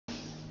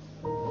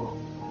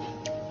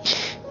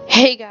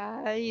Hey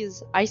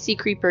guys,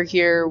 iCCreeper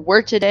here,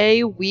 where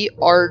today we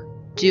are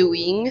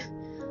doing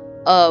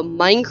a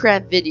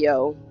Minecraft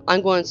video.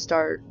 I'm going to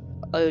start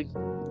a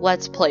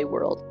Let's Play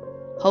world.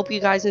 Hope you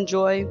guys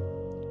enjoy.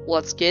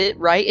 Let's get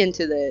right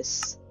into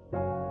this.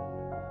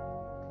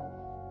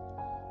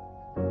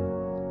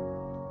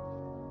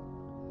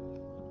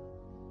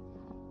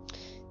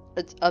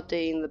 It's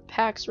updating the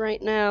packs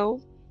right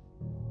now.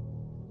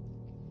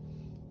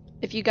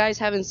 If you guys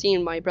haven't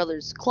seen my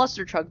brother's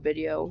cluster truck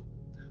video,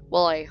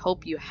 well, I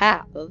hope you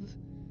have.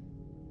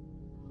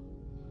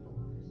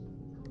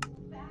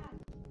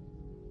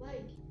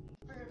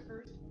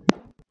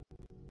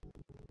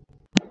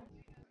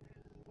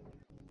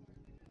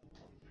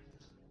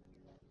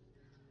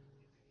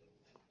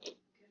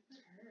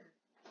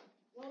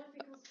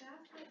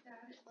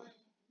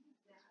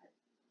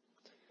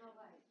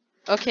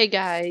 Okay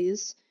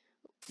guys,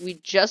 we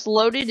just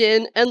loaded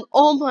in and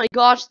oh my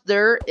gosh,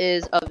 there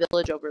is a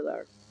village over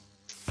there.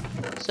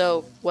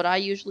 So what I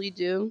usually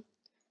do,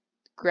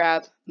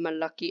 grab my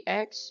lucky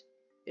axe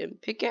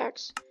and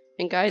pickaxe,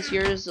 and guys,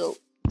 here's a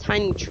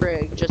tiny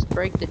trick. Just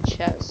break the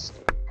chest,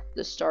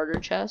 the starter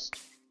chest,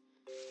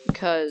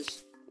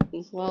 because,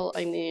 well,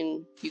 I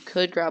mean, you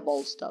could grab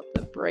all the stuff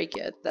but break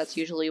it. That's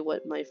usually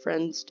what my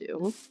friends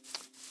do.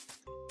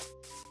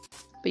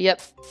 But yep,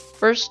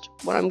 first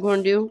what I'm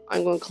going to do,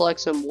 I'm going to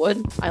collect some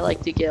wood. I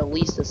like to get at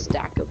least a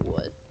stack of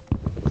wood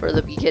for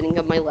the beginning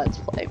of my Let's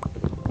Play.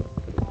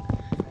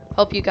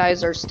 Hope you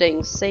guys are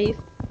staying safe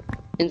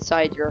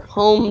inside your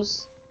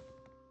homes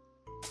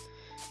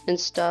and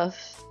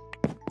stuff,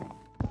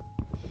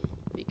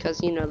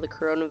 because you know, the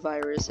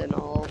coronavirus and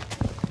all.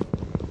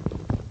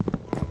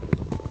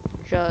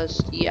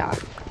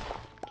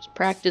 Just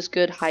practice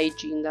good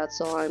hygiene,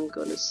 that's all I'm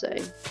gonna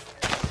say.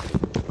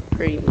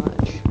 Pretty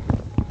much.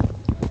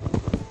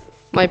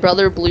 My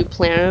brother Blue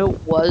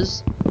Planet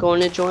was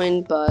going to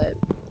join, but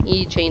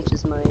he changed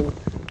his mind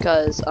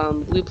because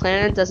Blue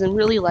Planet doesn't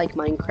really like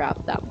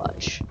Minecraft that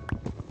much.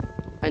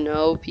 I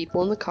know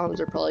people in the comments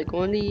are probably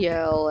going to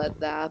yell at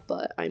that,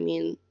 but I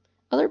mean,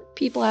 other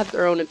people have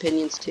their own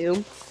opinions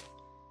too.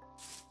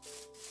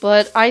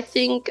 But I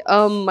think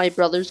my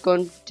brother's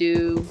going to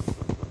do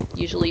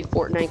usually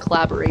Fortnite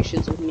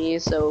collaborations with me,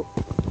 so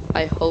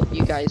I hope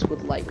you guys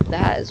would like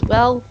that as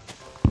well.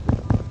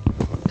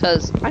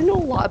 Because I know a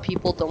lot of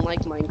people don't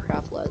like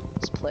Minecraft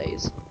Let's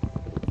Plays.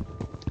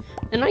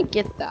 And I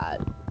get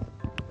that.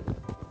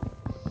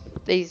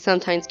 They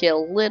sometimes get a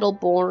little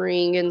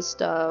boring and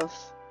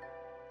stuff.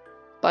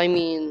 But I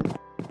mean,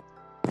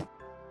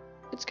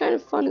 it's kind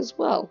of fun as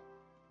well.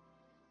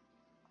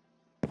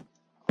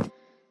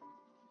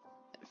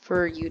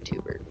 For a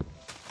YouTuber.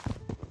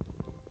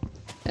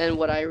 And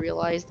what I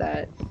realized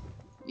that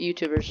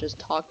YouTubers just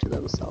talk to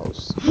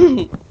themselves.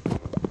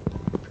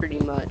 Pretty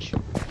much.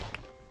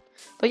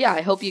 But yeah,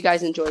 I hope you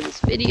guys enjoy this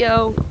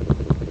video.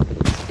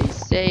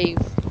 Stay safe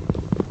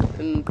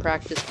and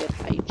practice good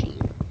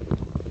hygiene.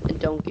 And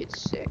don't get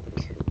sick.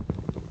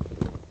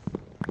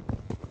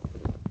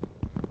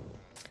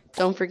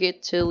 Don't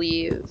forget to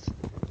leave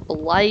a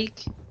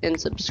like and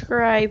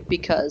subscribe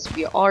because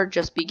we are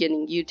just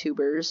beginning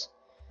YouTubers.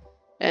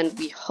 And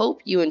we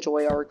hope you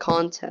enjoy our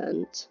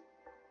content.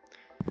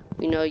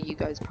 We know you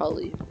guys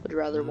probably would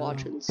rather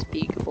watch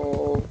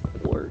Unspeakable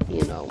or,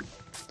 you know,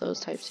 those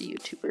types of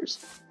YouTubers.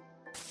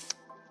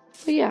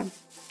 But yeah,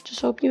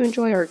 just hope you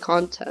enjoy our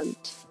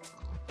content.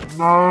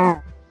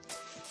 No.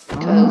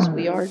 Because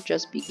we are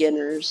just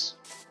beginners.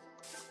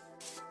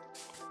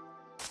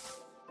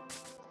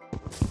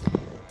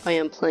 I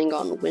am playing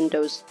on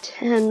Windows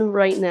 10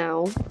 right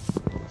now.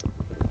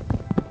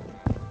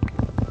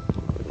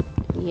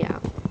 Yeah.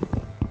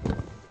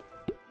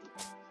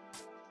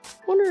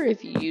 Wonder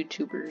if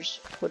YouTubers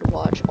would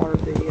watch our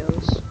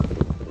videos.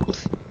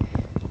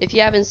 If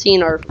you haven't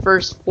seen our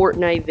first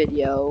Fortnite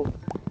video,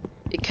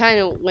 it kind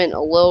of went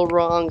a little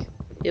wrong.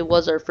 It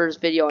was our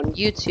first video on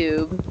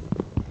YouTube,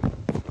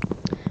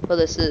 but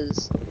this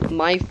is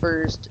my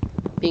first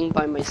being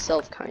by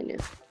myself kind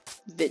of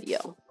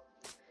video.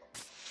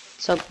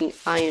 Something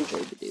I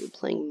enjoy to do,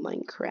 playing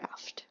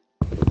Minecraft.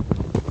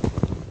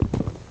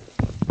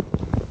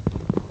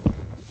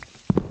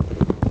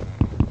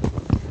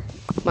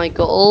 My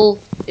goal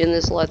in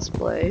this Let's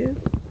Play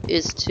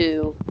is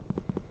to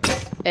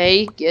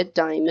A, get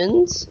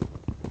diamonds,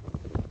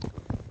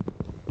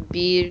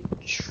 B,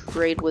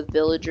 trade with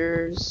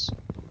villagers,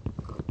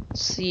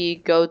 C,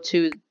 go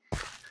to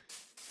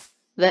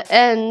the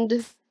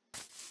end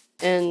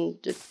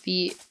and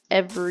defeat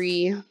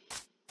every,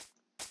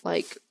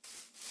 like,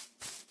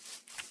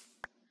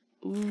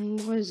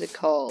 what is it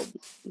called?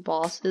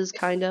 Bosses,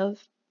 kind of.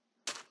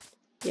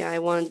 Yeah, I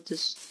wanted to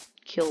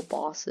kill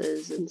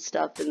bosses and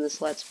stuff in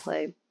this Let's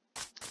Play.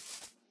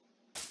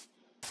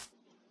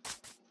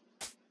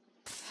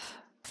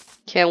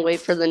 Can't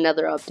wait for the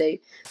Nether update.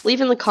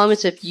 Leave in the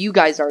comments if you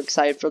guys are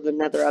excited for the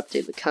Nether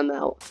update to come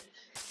out.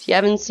 If you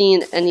haven't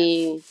seen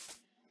any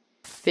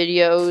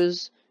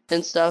videos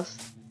and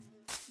stuff,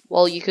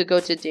 well, you could go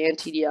to Dan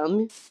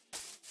TDM.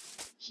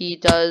 He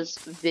does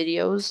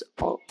videos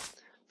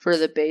for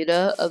the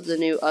beta of the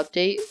new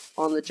update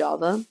on the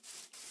Java.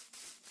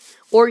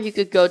 Or you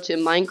could go to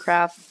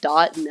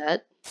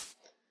minecraft.net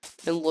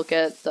and look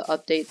at the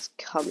updates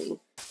coming.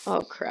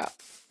 Oh crap.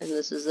 And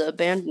this is the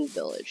abandoned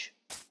village.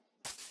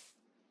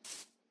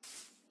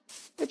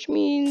 Which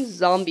means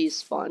zombies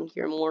spawn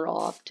here more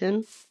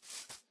often.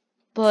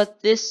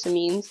 But this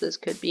means this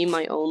could be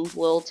my own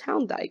little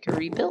town that I could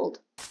rebuild.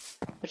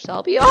 Which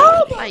I'll be—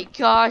 oh my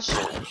gosh!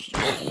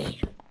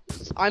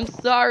 I'm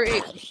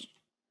sorry!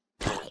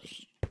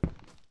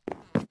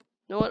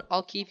 You know what?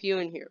 I'll keep you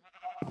in here.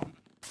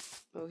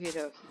 Okay,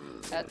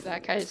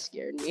 that kind of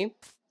scared me.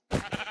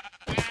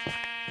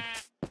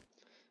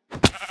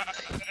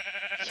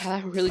 Yeah,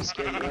 that really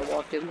scared me. I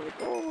walked in like,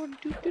 oh,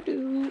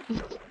 doo-doo-doo.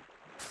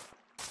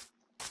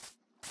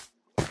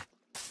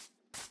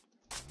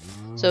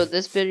 So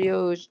this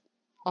video,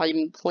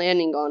 I'm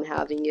planning on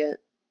having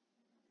it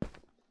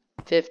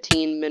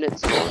 15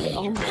 minutes long.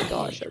 Oh my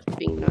gosh, that's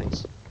being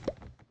nice.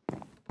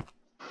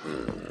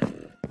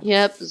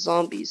 Yep,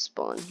 zombies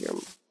spawn here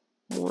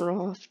more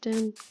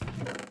often.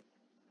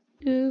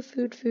 Ooh,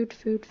 food.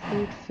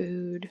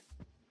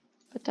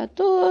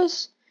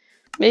 Potatoes.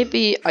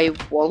 Maybe I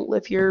won't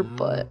live here,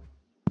 but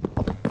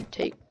I'll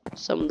take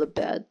some of the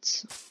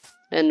beds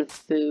and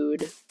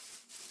food.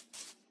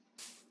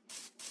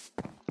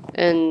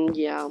 And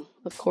yeah,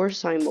 of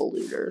course I'm a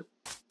looter.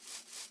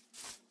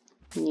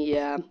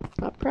 Yeah,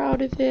 not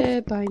proud of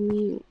it, but I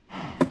mean,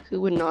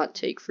 who would not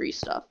take free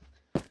stuff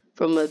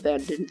from an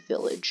abandoned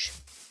village?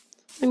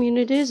 I mean,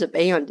 it is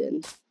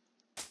abandoned.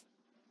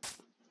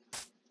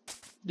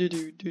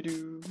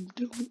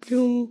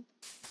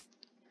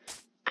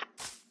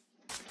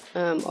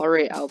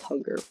 Already out of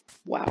hunger.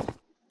 Wow.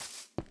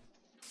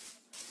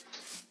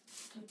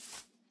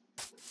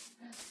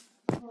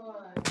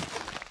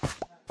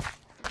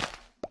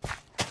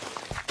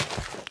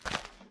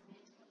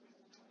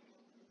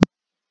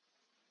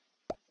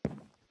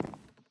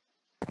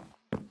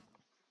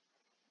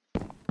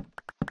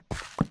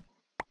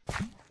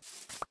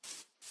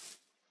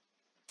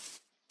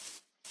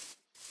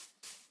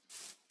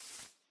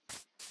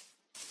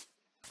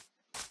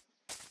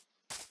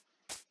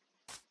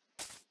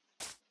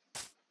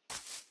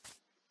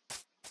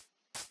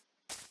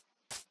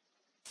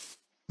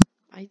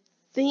 I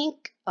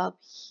think up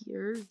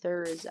here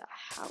there is a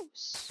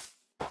house.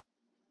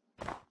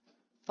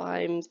 If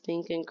I'm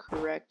thinking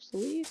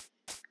correctly.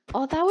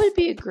 Oh, that would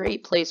be a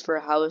great place for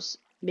a house.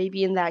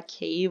 Maybe in that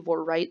cave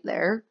or right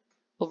there,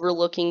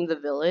 overlooking the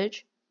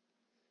village.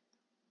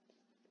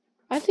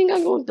 I think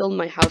I'm going to build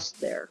my house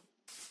there.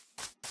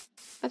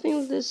 I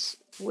think this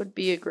would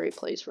be a great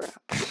place for a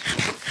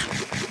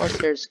house. Plus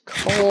there's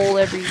coal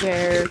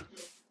everywhere.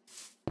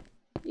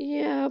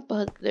 Yeah,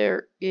 but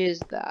there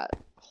is that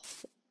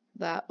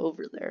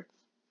over there.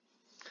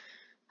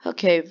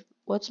 Okay,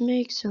 let's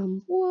make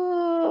some—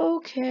 whoa,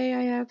 okay,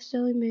 I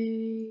accidentally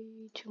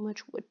made too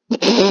much wood.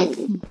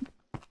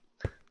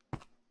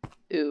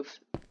 Oof.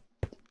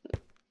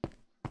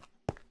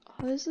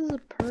 Oh, this is a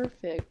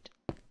perfect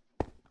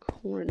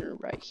corner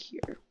right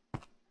here.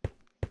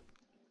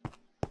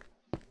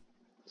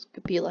 This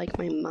could be like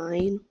my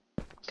mine,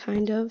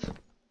 kind of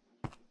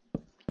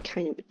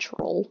a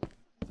troll.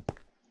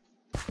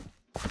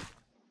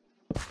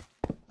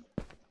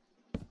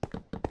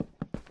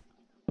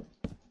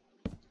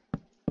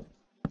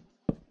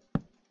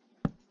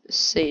 This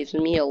saves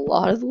me a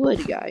lot of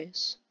wood,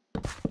 guys.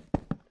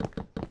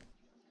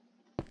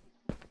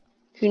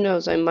 Who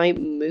knows, I might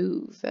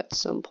move at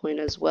some point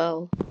as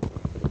well.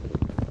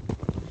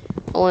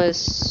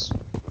 Unless,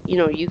 you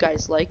know, you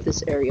guys like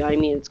this area. I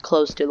mean, it's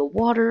close to the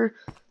water.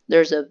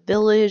 There's a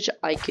village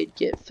I could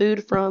get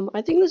food from.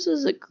 I think this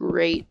is a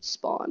great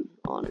spawn,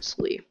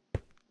 honestly.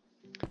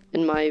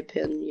 In my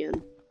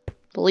opinion.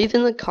 But leave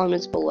in the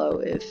comments below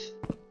if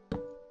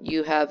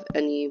you have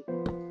any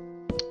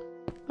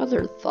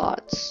other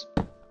thoughts.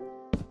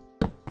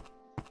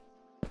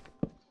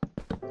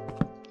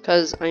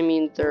 Because, I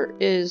mean, there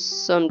is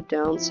some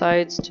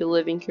downsides to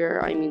living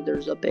here. I mean,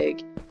 there's a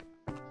big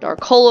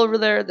dark hole over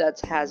there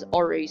that has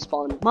already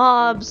spawned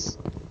mobs.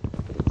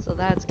 So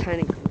that's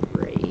kind of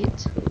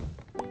great.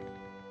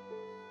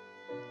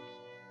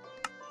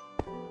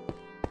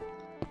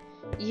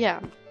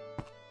 Yeah.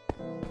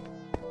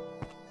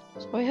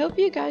 So I hope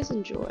you guys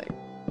enjoy.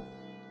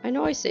 I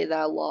know I say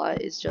that a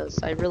lot. It's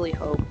just, I really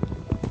hope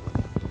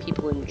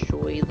people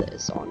enjoy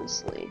this,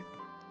 honestly.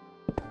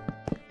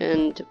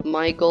 And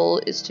my goal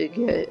is to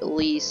get at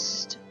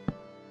least,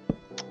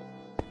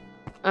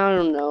 I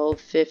don't know,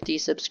 50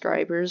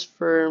 subscribers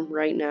for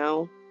right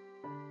now.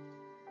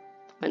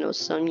 I know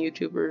some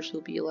YouTubers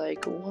will be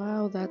like,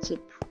 wow, that's a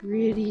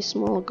pretty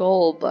small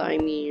goal, but I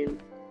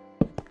mean,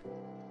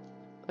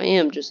 I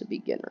am just a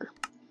beginner.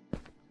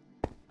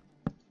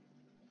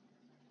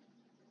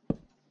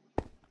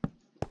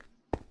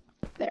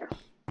 There.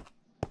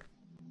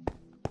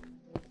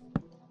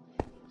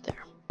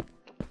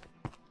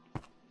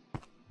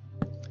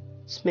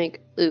 Let's make—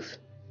 oof.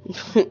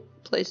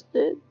 Placed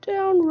it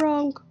down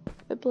wrong.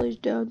 I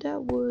placed down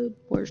that wood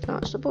where it's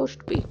not supposed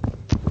to be.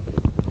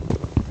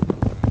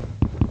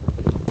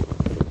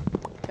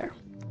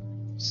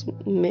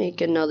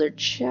 make another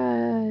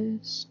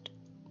chest.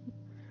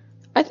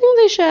 I think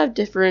they should have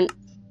different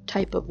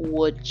type of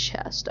wood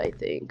chest, I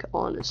think,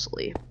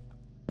 honestly.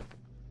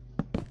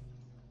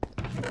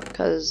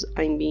 Because,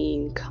 I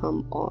mean,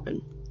 come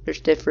on.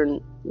 There's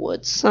different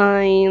wood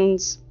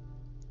signs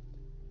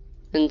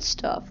and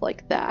stuff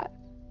like that.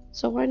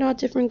 So why not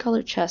different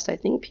color chest? I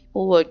think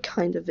people would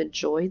kind of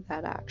enjoy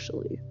that,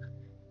 actually.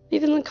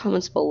 Leave in the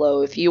comments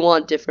below if you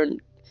want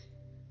different,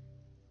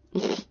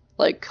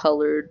 like,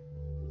 colored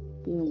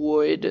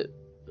wood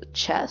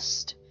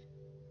chest.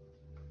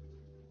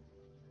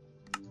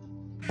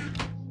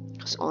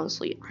 Because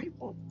honestly, I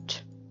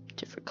want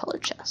different color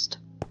chest.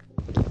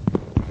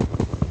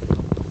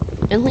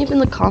 And leave in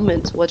the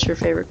comments what's your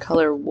favorite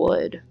color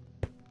wood.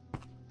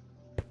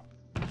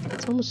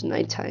 It's almost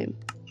nighttime.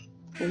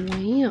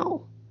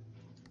 Wow.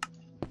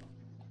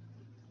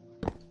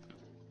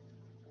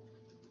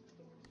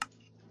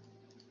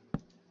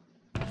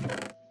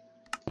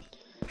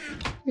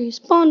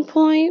 Respawn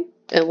point,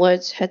 and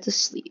let's head to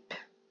sleep.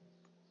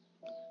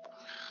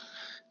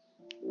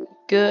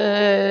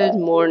 Good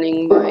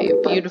morning, my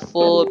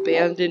beautiful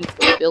abandoned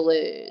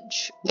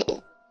village.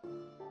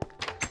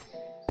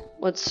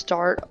 Let's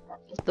start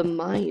the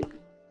mine.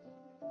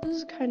 This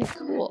is kind of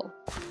cool.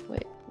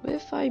 Wait, what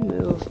if I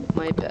move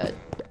my bed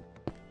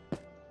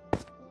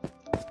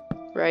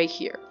right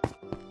here?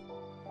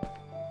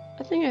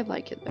 I think I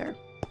like it there.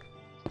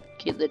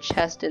 Keep the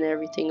chest and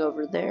everything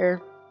over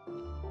there.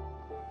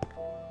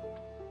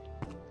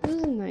 This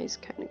is a nice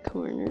kind of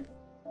corner.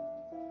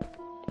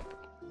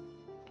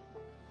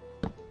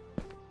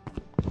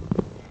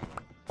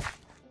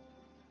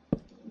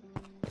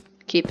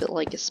 Keep it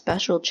like a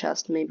special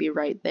chest, maybe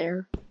right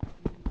there.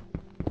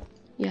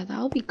 Yeah,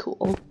 that would be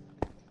cool.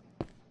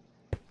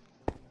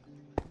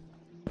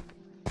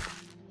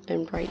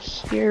 And right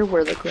here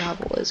where the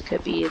gravel is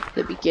could be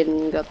the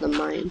beginning of the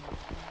mine.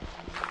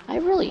 I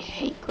really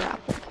hate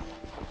gravel.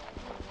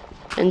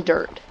 And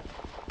dirt.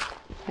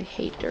 I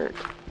hate dirt.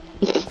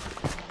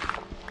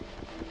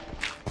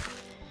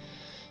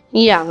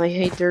 Yeah, I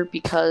hate dirt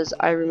because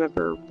I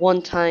remember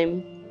one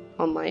time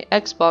on my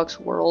Xbox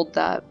world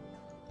that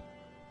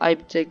I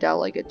digged out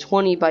like a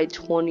 20 by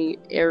 20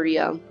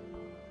 area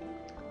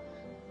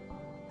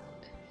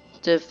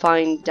to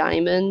find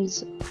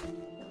diamonds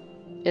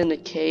in a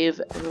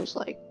cave, and I was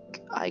like,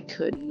 I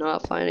could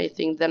not find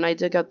anything. Then I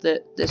dug up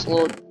this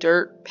little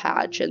dirt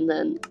patch, and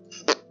then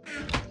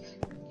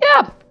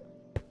yeah,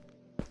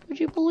 would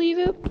you believe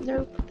it?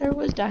 There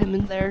was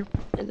diamond there,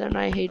 and then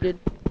I hated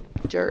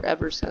dirt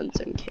ever since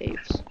in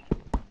caves.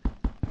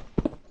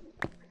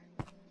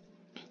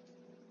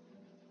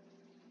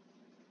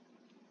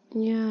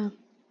 Yeah.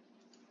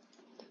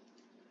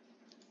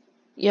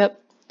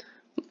 Yep.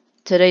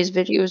 Today's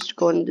video is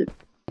going to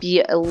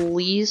be at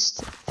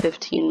least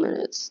 15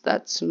 minutes.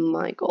 That's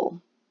my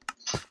goal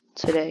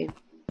today.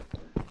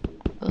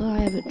 Oh, I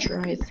have a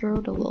dry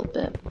throat a little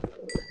bit.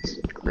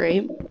 That's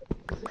great.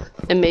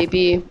 And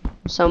maybe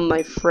some of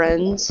my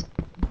friends,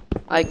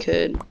 I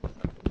could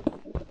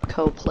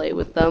co-play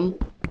with them.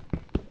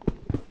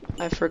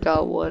 I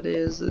forgot what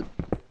is it.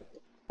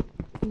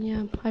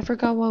 Yeah, I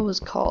forgot what it was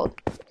called.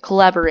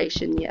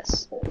 Collaboration,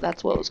 yes.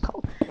 That's what it was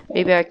called.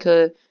 Maybe I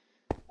could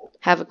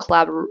have a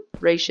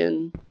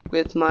collaboration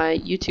with my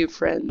YouTube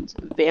friends,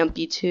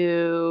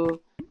 Vampy2,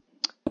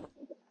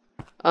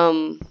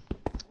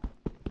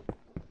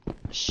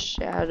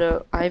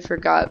 Shadow. I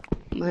forgot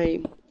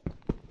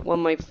one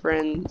of my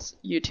friends'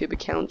 YouTube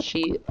account.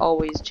 She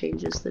always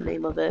changes the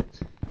name of it,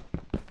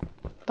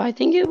 but I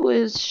think it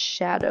was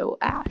Shadow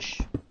Ash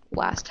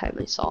last time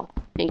I saw,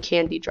 and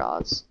Candy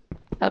Draws.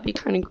 That'd be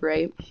kind of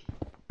great.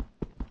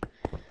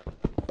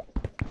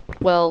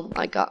 Well,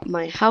 I got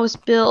my house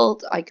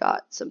built, I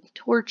got some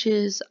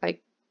torches, I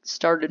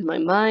started my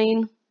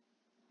mine.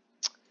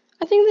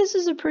 I think this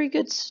is a pretty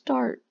good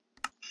start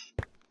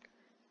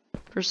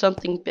for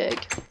something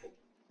big.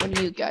 What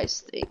do you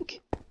guys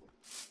think?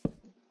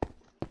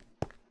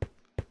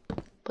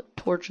 Put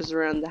torches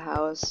around the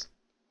house.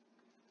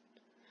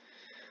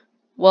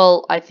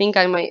 Well, I think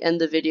I might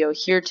end the video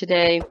here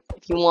today.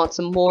 If you want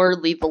some more,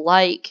 leave a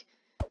like,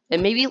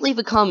 and maybe leave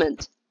a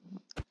comment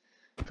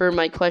for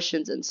my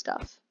questions and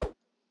stuff.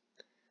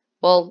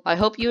 Well, I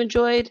hope you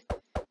enjoyed.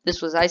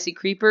 This was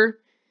iCCreeper.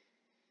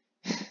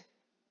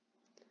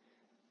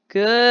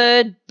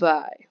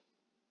 Goodbye.